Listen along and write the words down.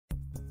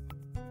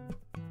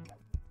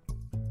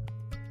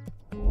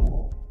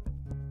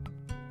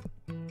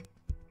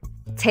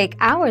Take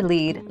our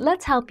lead,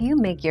 let's help you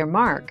make your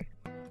mark.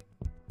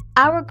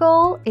 Our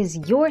goal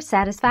is your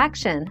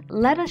satisfaction.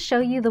 Let us show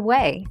you the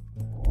way.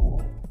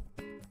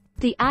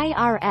 The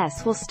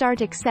IRS will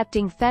start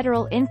accepting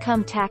federal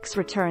income tax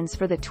returns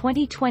for the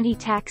 2020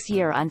 tax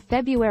year on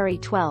February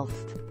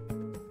 12th.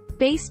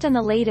 Based on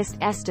the latest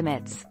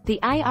estimates, the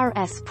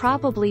IRS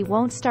probably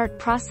won't start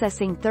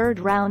processing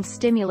third-round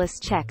stimulus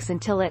checks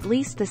until at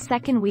least the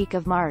second week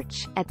of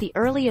March, at the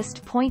earliest.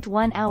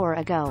 1 hour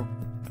ago.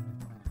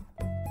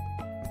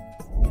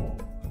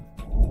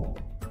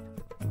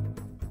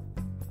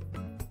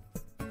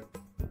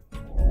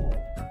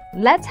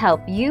 Let's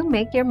help you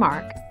make your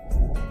mark.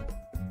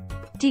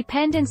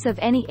 Dependents of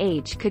any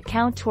age could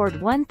count toward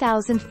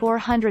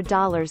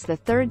 $1,400. The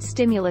third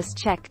stimulus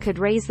check could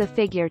raise the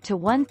figure to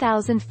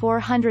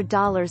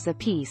 $1,400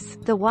 apiece,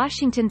 The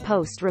Washington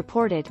Post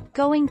reported,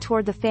 going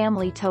toward the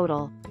family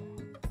total.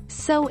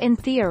 So in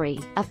theory,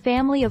 a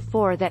family of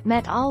 4 that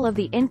met all of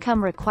the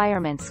income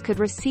requirements could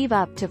receive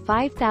up to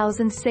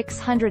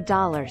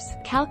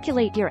 $5,600.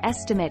 Calculate your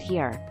estimate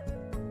here.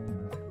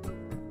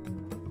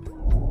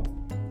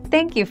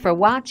 Thank you for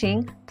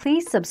watching.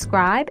 Please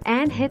subscribe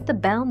and hit the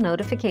bell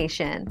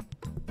notification.